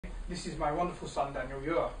This is my wonderful son, Daniel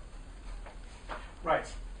Ure. Right,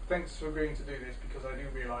 thanks for agreeing to do this, because I do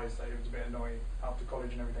realise that it was a bit annoying after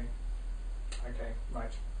college and everything. Okay,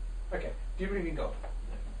 right. Okay, do you believe in God?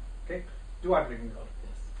 No. Okay, do I believe in God?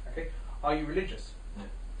 Yes. Okay, are you religious? No.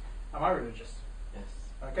 Am I religious? Yes.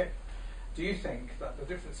 Okay. Do you think that the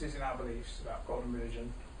differences in our beliefs about God and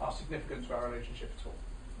religion are significant to our relationship at all?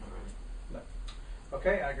 Not really. No.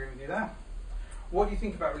 Okay, I agree with you there. What do you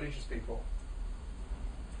think about religious people?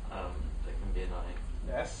 They can be annoying.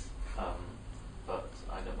 Yes. But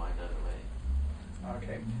I don't mind either way.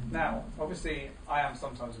 Okay. Now, obviously, I am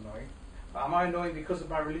sometimes annoying. But am I annoying because of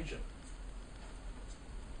my religion?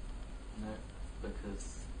 No,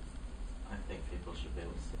 because I think people should be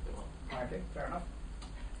able to say what they want. Okay, fair enough.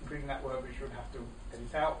 Including that word which you would have to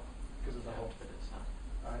edit out because of the whole. But it's not.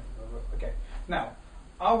 Okay. Now,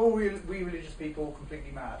 are we religious people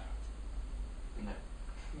completely mad? No.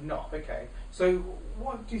 Not. Okay. So,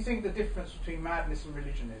 what do you think the difference between madness and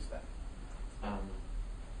religion is then?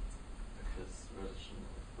 Because religion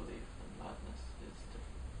of belief and madness is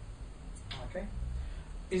different. Okay.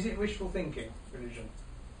 Is it wishful thinking, religion?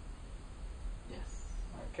 Yes.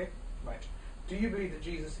 Okay. Right. Do you believe that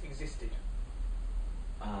Jesus existed?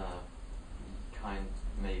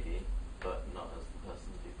 Maybe, but not as the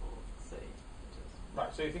person people say it is.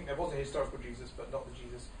 Right. So you think there was a historical Jesus, but not the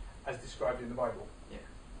Jesus as described in the Bible? Yeah.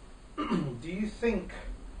 What do you think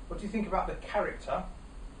about the character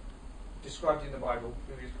described in the Bible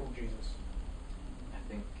who is called Jesus? I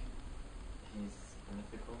think he's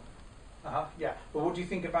mythical. Yeah. But what do you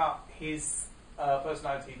think about his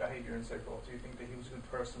personality, behaviour and so forth? Do you think that he was a good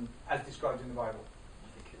person as described in the Bible? I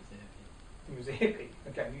think he was a hippie. He was a hippie.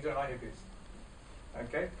 Okay, you don't like hippies.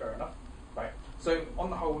 Okay, fair enough. Right. So, on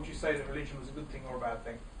the whole, would you say that religion was a good thing or a bad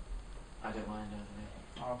thing? I don't mind either way.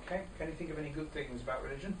 Okay. Can you think of any good things about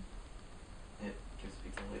religion? It gives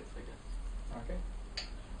people hope, I guess. Okay.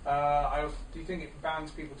 Do you think it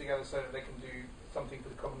bands people together so that they can do something for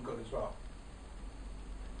the common good as well?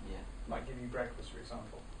 Yeah. Like give you breakfast, for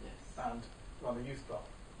example, Yes. and run a youth club.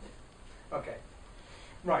 Yeah. Okay.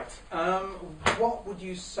 Right. What would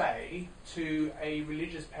you say to a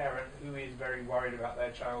religious parent who is very worried about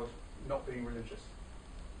their child not being religious?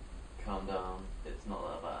 Calm down. It's not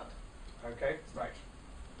that bad. Okay. Right.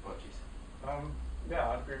 What do you say?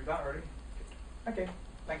 Yeah, I'd agree with that, really. Okay.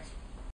 Thanks.